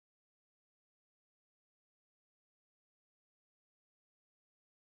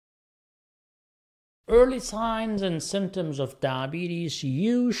Early signs and symptoms of diabetes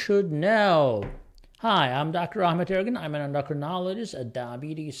you should know. Hi, I'm Dr. Ahmed Ergin. I'm an endocrinologist, a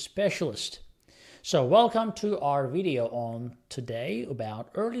diabetes specialist. So welcome to our video on today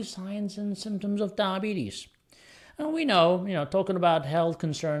about early signs and symptoms of diabetes. And we know, talking about health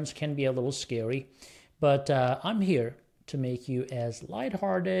concerns can be a little scary, but I'm here to make you as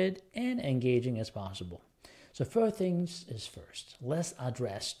lighthearted and engaging as possible. So first things is first, let's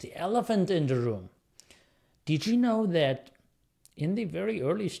address the elephant in the room. Did you know that in the very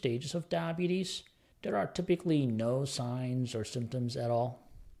early stages of diabetes, there are typically no signs or symptoms at all?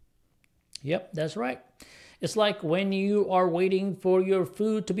 Yep, that's right. It's like when you are waiting for your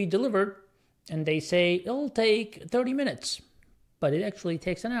food to be delivered and they say it'll take 30 minutes, but it actually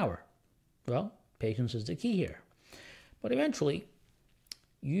takes an hour. Well, patience is the key here. But eventually,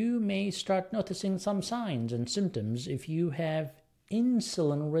 you may start noticing some signs and symptoms if you have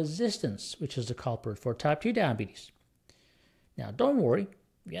insulin resistance, which is the culprit for type 2 diabetes. Now, don't worry,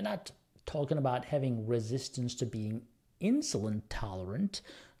 we are not talking about having resistance to being insulin tolerant.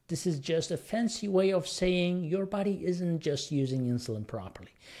 This is just a fancy way of saying your body isn't just using insulin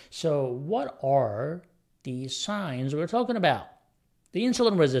properly. So what are the signs we're talking about? The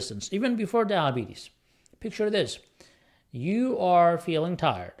insulin resistance, even before diabetes. Picture this. You are feeling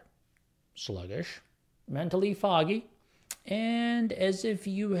tired, sluggish, mentally foggy, and as if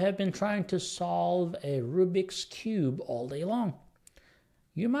you have been trying to solve a Rubik's Cube all day long.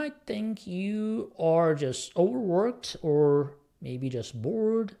 You might think you are just overworked or maybe just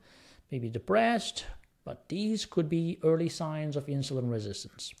bored, maybe depressed, but these could be early signs of insulin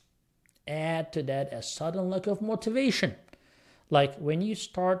resistance. Add to that a sudden lack of motivation, like when you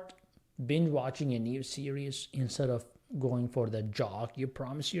start binge watching a new series instead of going for the jog you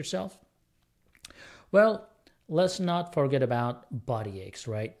promised yourself. Well, let's not forget about body aches,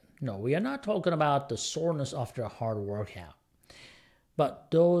 right? No, we are not talking about the soreness after a hard workout,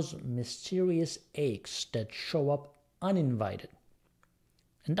 but those mysterious aches that show up uninvited.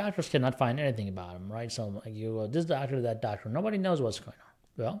 And doctors cannot find anything about them, right? So you go, this doctor, that doctor, nobody knows what's going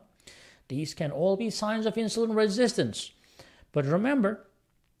on. Well, these can all be signs of insulin resistance. But remember,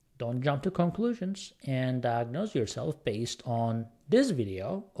 don't jump to conclusions and diagnose yourself based on this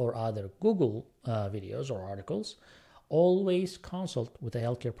video or other Google videos or articles. Always consult with a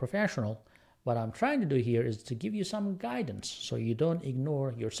healthcare professional. What I'm trying to do here is to give you some guidance so you don't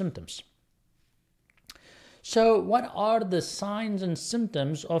ignore your symptoms. So what are the signs and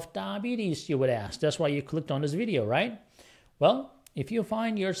symptoms of diabetes, you would ask? That's why you clicked on this video, right? Well, if you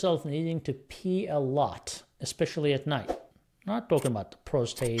find yourself needing to pee a lot, especially at night, not talking about the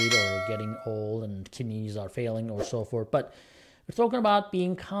prostate or getting old and kidneys are failing or so forth, but we're talking about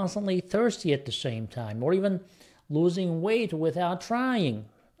being constantly thirsty at the same time or even losing weight without trying,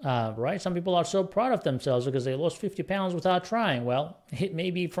 right? Some people are so proud of themselves because they lost 50 pounds without trying. Well, it may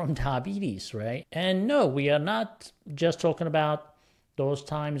be from diabetes, right? And no, we are not just talking about those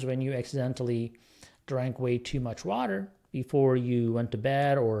times when you accidentally drank way too much water before you went to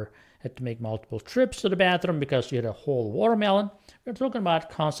bed or had to make multiple trips to the bathroom because you had a whole watermelon. We're talking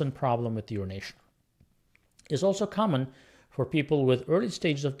about constant problem with urination. It's also common for people with early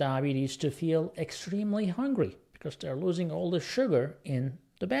stages of diabetes to feel extremely hungry because they're losing all the sugar in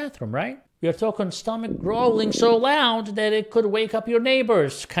the bathroom, right? We're talking stomach growling so loud that it could wake up your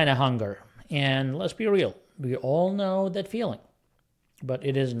neighbors kind of hunger. And let's be real, we all know that feeling. But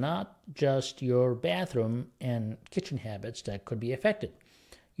it is not just your bathroom and kitchen habits that could be affected.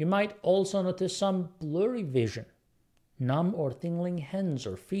 You might also notice some blurry vision, numb or tingling hands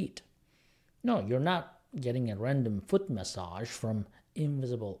or feet. No, you're not getting a random foot massage from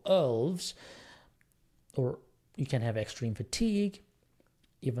invisible elves, or you can have extreme fatigue,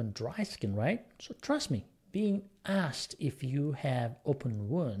 even dry skin, right? So trust me, being asked if you have open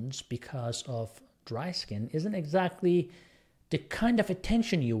wounds because of dry skin isn't exactly the kind of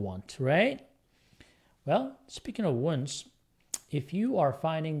attention you want, right? Well, speaking of wounds, if you are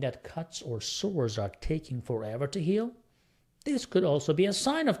finding that cuts or sores are taking forever to heal, this could also be a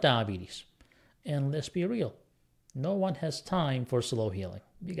sign of diabetes. And let's be real, no one has time for slow healing.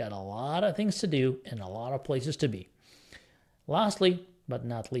 You got a lot of things to do and a lot of places to be. Lastly, but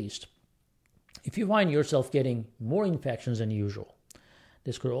not least, if you find yourself getting more infections than usual,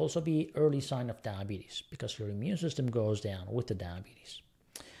 this could also be early sign of diabetes because your immune system goes down with the diabetes.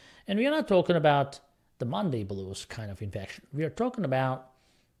 And we are not talking about the Monday blues kind of infection. We are talking about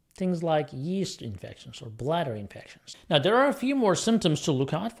things like yeast infections or bladder infections. Now, there are a few more symptoms to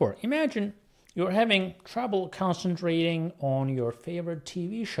look out for. Imagine you're having trouble concentrating on your favorite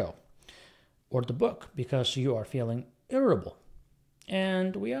TV show or the book because you are feeling irritable.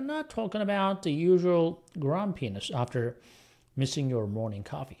 And we are not talking about the usual grumpiness after missing your morning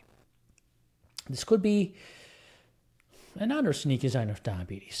coffee. This could be another sneaky sign of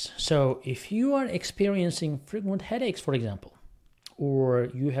diabetes. So if you are experiencing frequent headaches, for example, or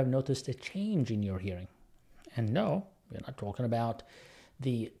you have noticed a change in your hearing, and no, we're not talking about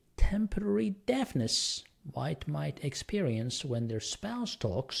the temporary deafness white might experience when their spouse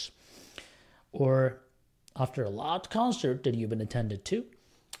talks, or after a loud concert that you've been attended to.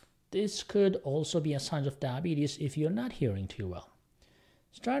 This could also be a sign of diabetes if you're not hearing too well.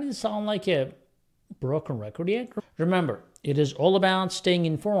 It's starting to sound like a broken record yet? Remember, it is all about staying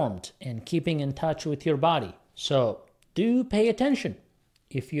informed and keeping in touch with your body. So do pay attention.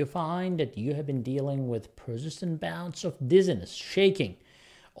 If you find that you have been dealing with persistent bouts of dizziness, shaking,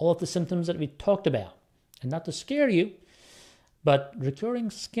 all of the symptoms that we talked about, and not to scare you, but recurring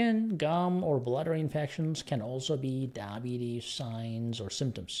skin, gum, or bladder infections can also be diabetes signs or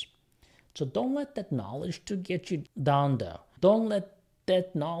symptoms. So don't let that knowledge to get you down though. Don't let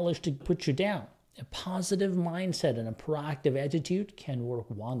that knowledge to put you down. A positive mindset and a proactive attitude can work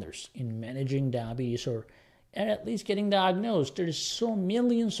wonders in managing diabetes or at least getting diagnosed. There is so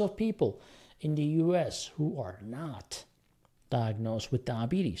millions of people in the US who are not diagnosed with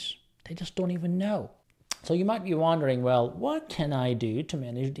diabetes. They just don't even know. So you might be wondering, well, what can I do to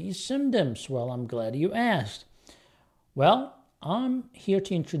manage these symptoms? Well, I'm glad you asked. Well, I'm here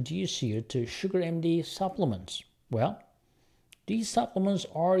to introduce you to sugarmd supplements. Well, these supplements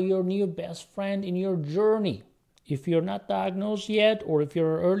are your new best friend in your journey. If you're not diagnosed yet, or if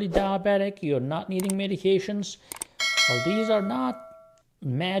you're early diabetic, you're not needing medications, well, these are not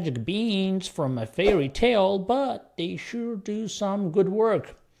magic beans from a fairy tale, but they sure do some good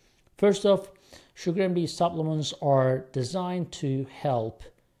work. First off, sugarmd supplements are designed to help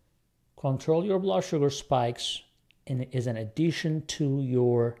control your blood sugar spikes and is an addition to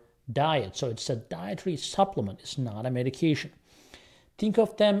your diet. So it's a dietary supplement. It's not a medication. Think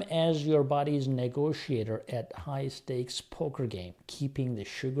of them as your body's negotiator at high-stakes poker game, keeping the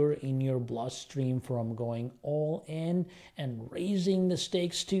sugar in your bloodstream from going all in and raising the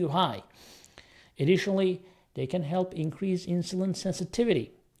stakes too high. Additionally, they can help increase insulin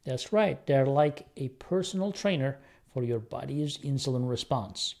sensitivity. That's right, they're like a personal trainer for your body's insulin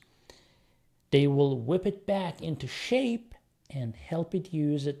response. They will whip it back into shape and help it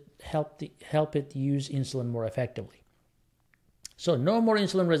use insulin more effectively. So no more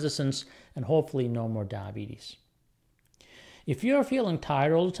insulin resistance and hopefully no more diabetes. If you're feeling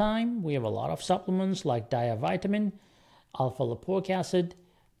tired all the time, we have a lot of supplements like diavitamin, alpha-lipoic acid,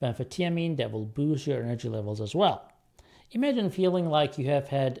 benfotiamine that will boost your energy levels as well. Imagine feeling like you have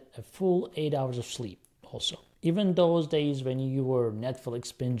had a full 8 hours of sleep also. Even those days when you were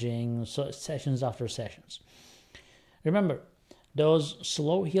Netflix binging sessions after sessions. Remember, those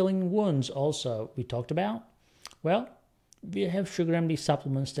slow healing wounds also we talked about? Well, we have sugarmd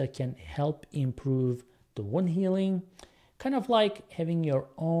supplements that can help improve the wound healing, kind of like having your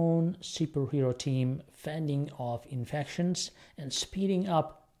own superhero team fending off infections and speeding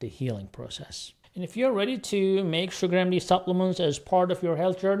up the healing process. And if you're ready to make sugarmd supplements as part of your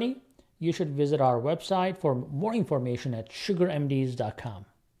health journey, you should visit our website for more information at sugarmds.com.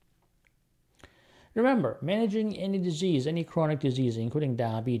 Remember, managing any disease, any chronic disease, including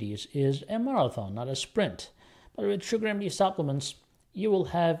diabetes, is a marathon, not a sprint. But with sugarmd supplements, you will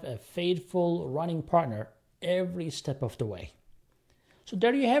have a faithful running partner every step of the way. So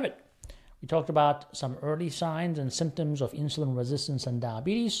there you have it. We talked about some early signs and symptoms of insulin resistance and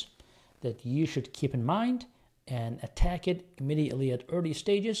diabetes that you should keep in mind and attack it immediately at early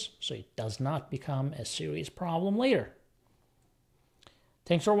stages so it does not become a serious problem later.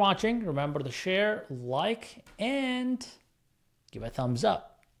 Thanks for watching. Remember to share, like, and give a thumbs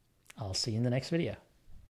up. I'll see you in the next video.